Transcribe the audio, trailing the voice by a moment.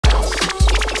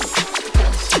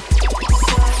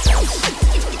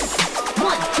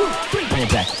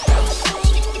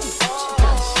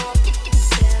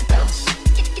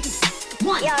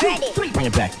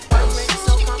Bring it back.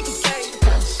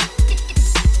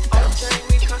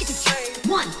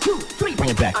 One, two, three. Bring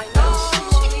it back.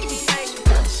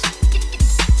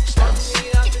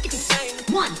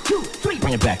 One, two, three.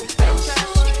 Bring it back.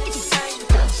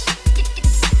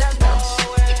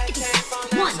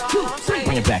 One, two, three.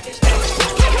 Bring it back.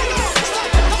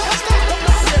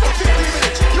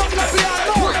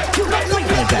 One, two, three.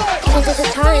 Bring it back. This is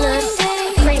a tiny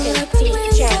craving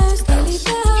Deejay.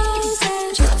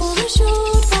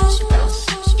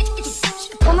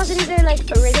 What must it do, like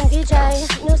a rhythm DJ,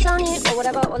 no Sony or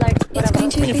whatever, or like whatever.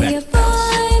 It's going to be a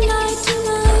fine night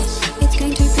tonight. It's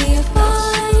going to be a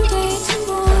fine day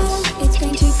tomorrow. It's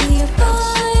going to be a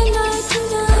fine night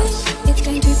tonight. It's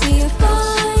going to be a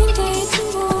fine day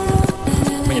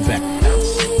tomorrow. Bring it back.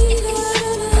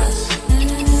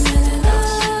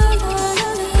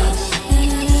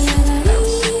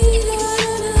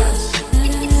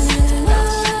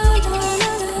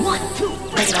 One, two,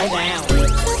 break it all down.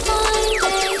 It's a fine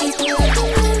day. People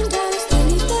come and dance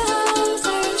beneath the house.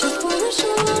 Just for a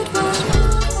short while.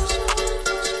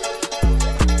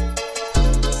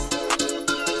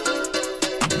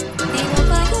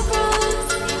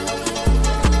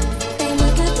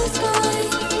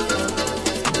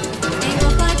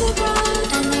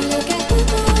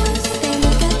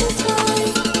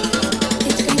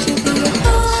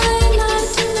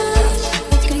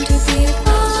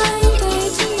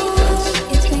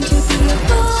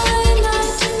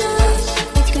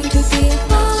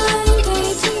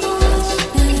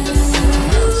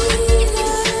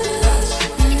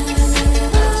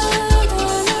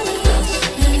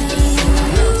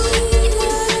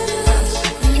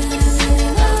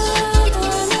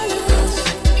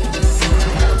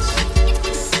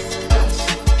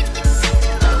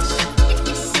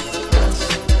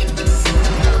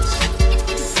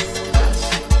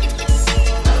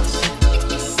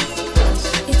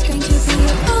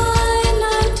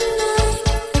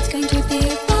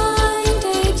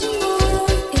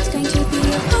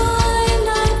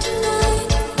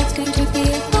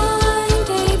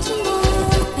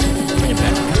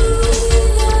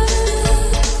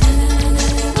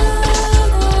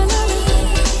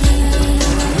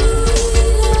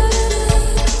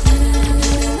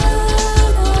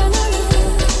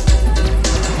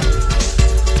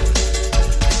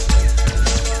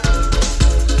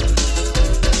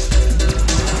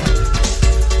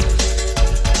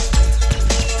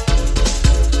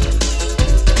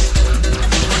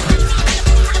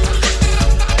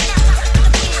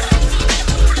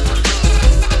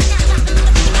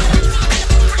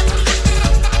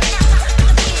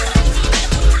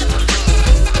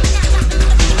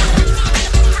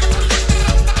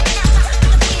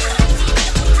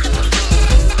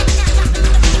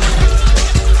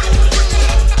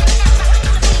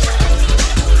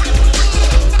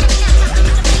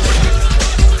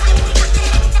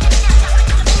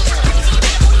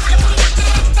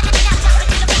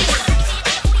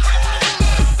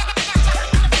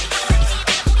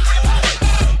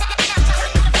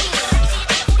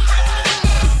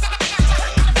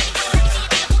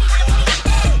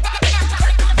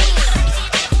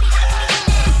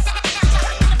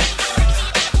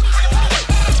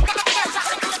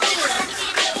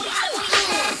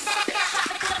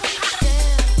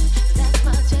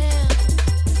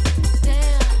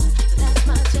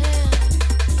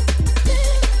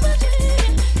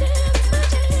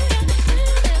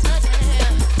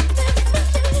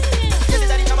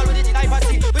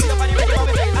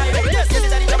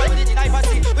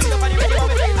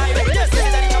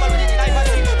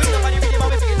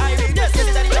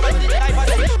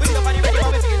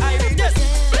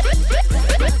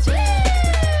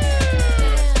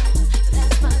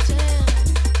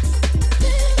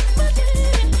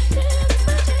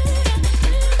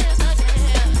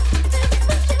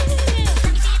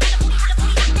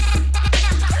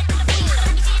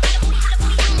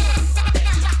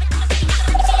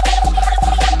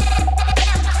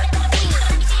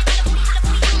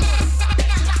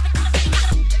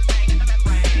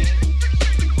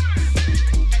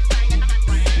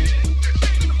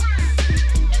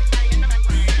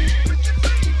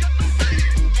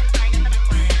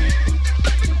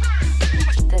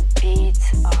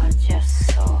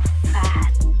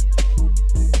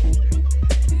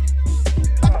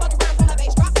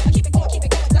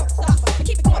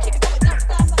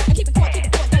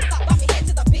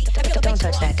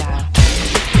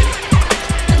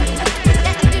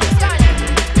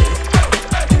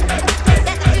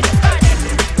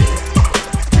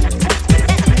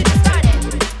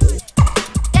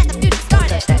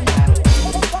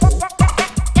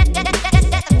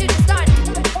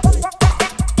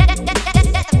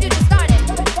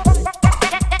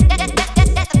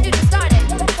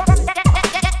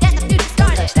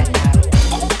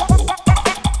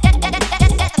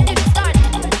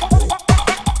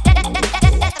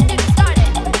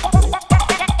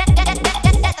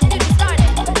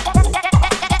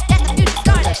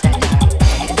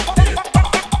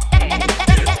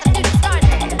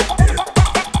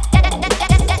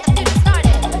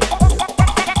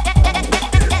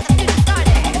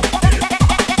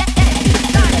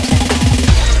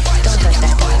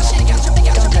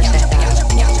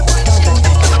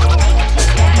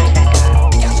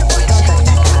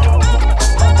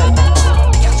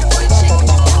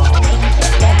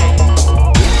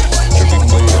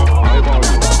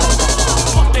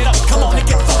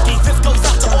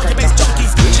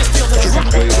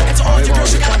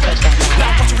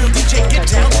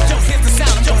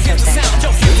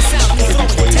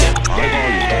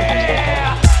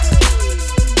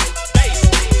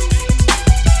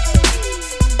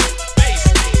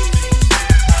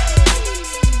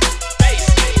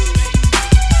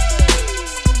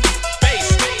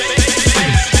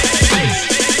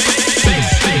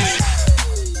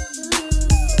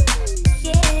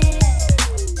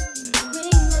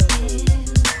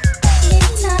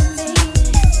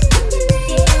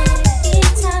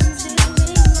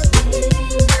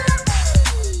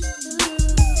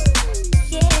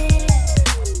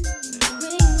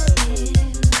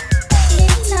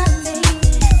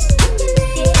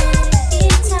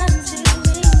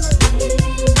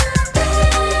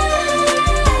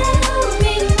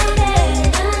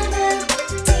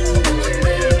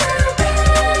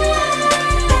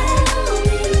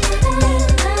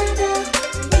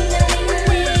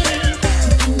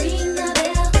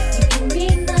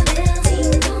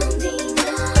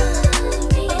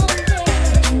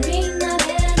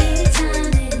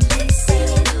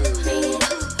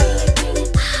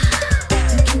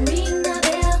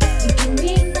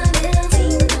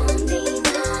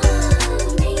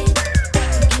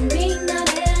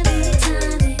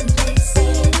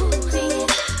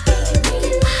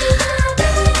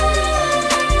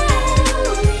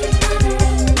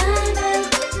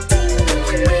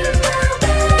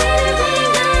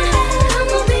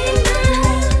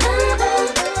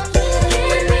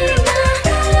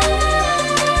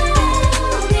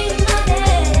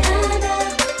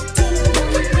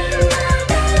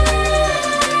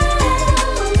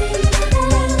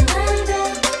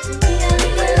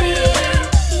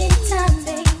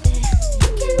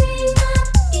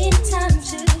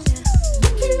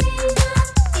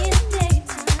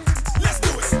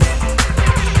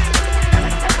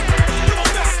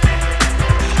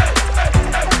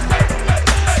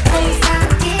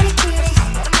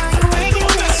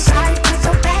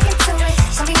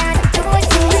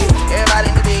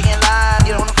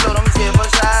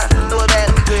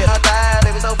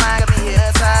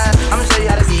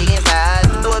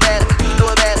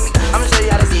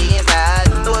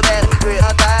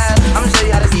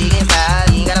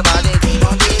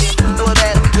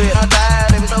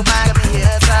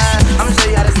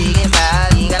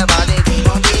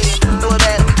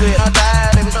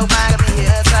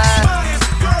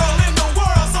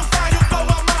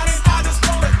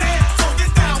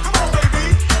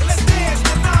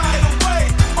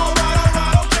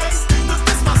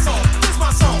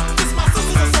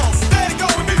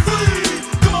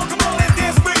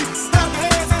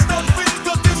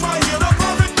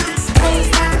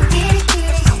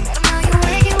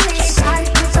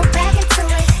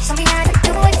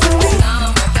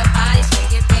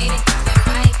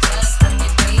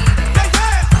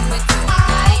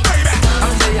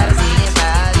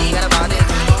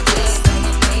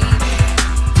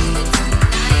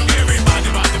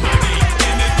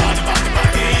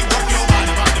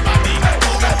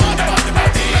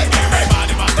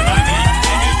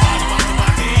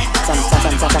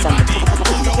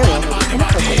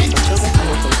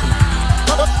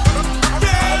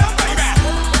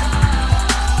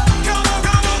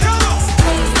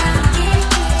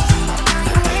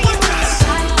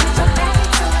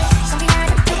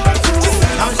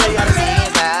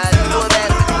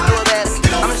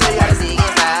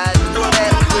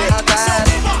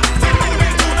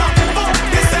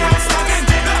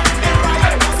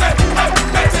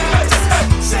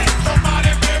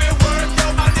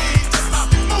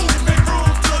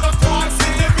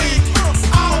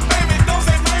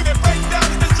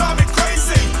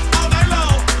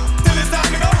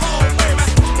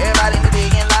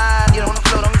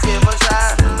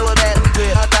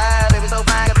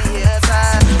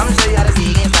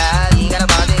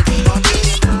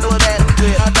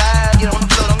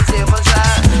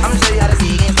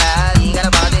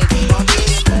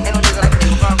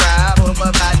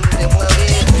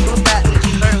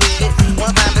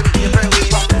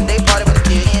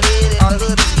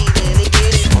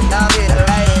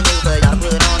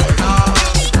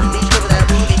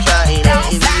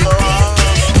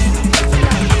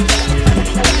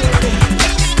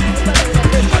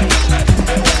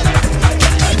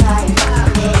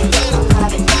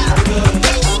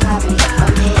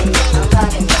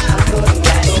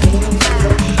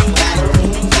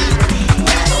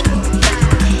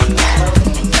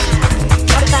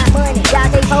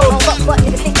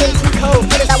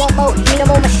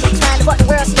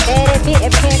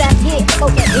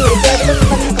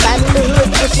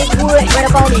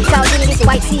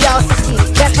 see all 6 feet.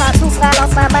 That's pop too fly,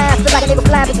 lost my mind. Feel like a nigga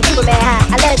flying bitch, Superman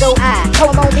high. I let it go, I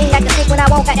hold 'em on me, I can stick when I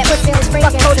want. Got that pussy in the spring,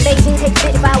 fucking holding Beijing, take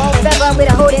 50 if I want. If ever I'm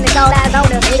with a hold in, it's all eyes on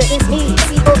her. Nigga, it's me.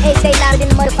 C-O-A, stay louder than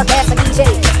the motherfucker ass for DJ.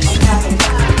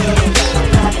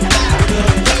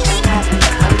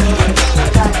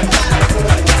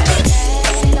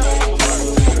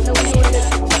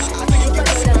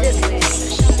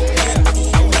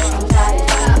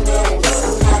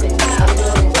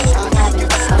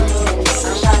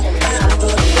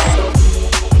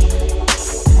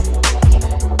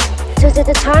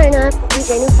 To turn up,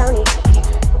 DJ New Sony.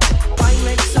 Why you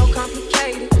make it so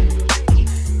complicated?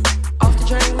 Off the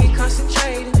drain, we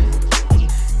concentrated.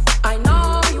 I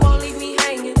know you won't leave me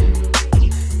hanging.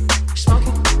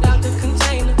 Smoking out the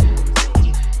container.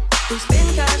 We spend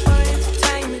cash for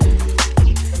entertainment.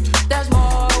 There's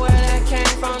more where that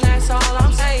came from, that's all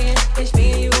I'm saying. It's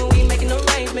me and you and we making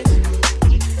arrangements.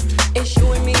 It's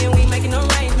you and me and we making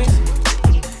arrangements.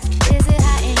 Is it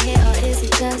hot in here or is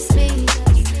it just me?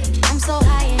 I'm so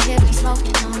high in here, been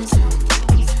smoking on this.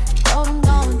 Told him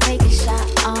go and take a shot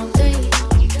on 3.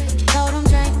 Told him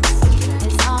drinks,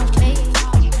 it's on me.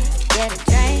 Yeah, the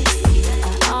drinks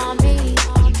are on me.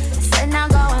 I said now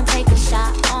go and take a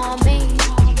shot on me.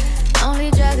 Only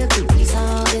drug abuse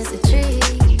on is a tree.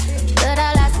 But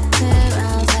I lasted 10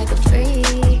 rounds like a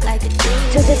freak, like a G.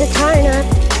 To turn up,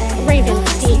 Raven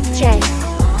DJ.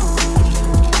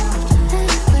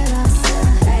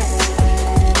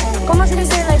 ¿Cómo se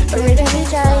dice like Raven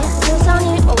DJ? New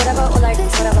Sony or whatever, or like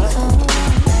whatever.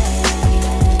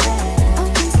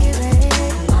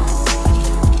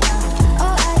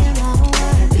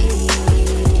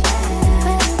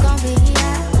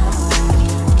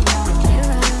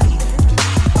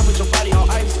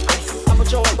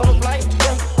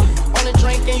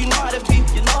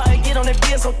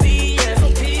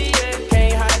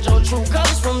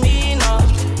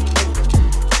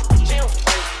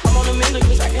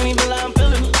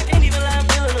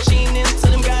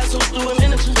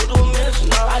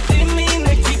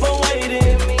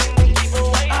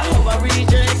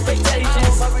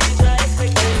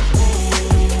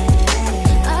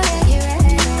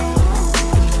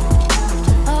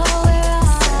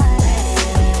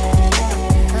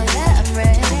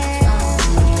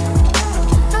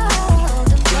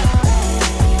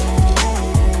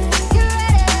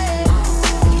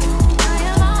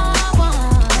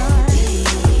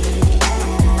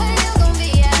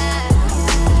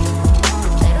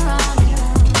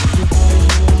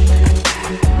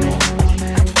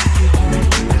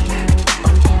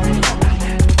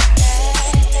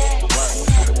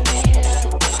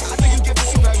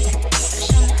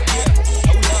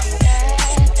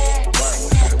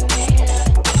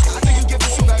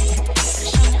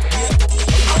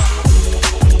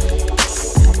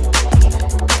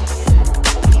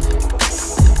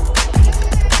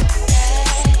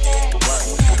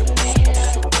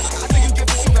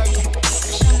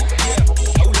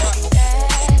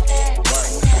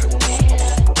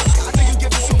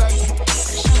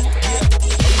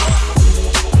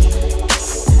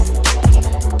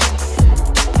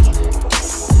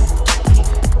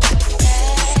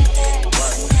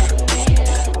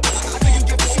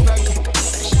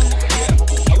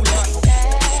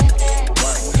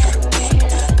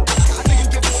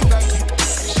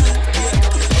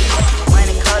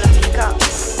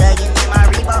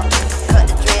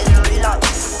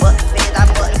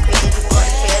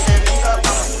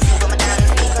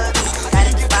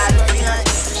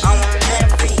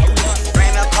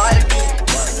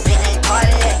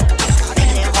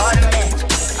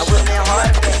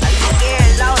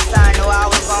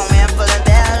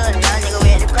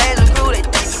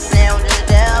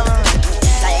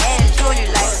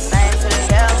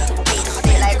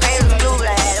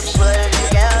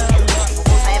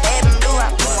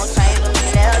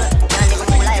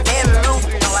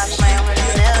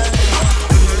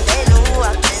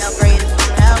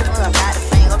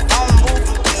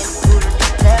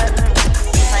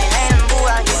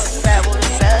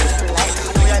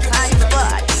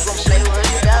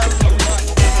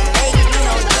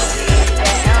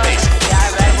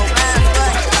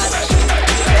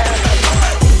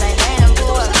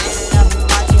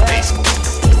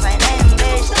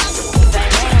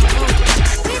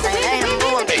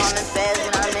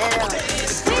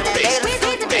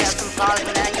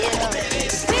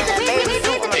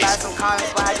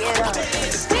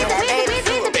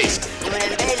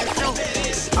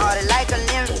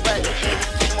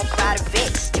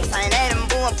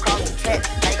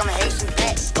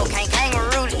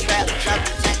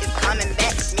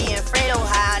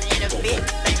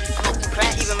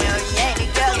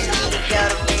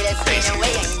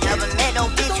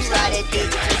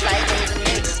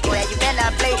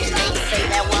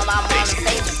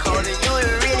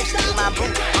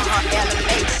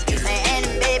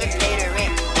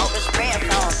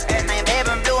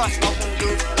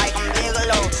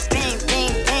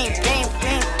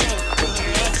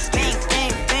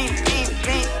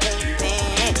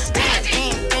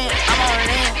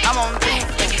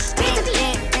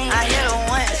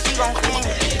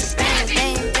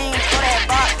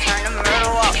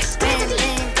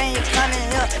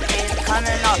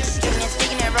 running off.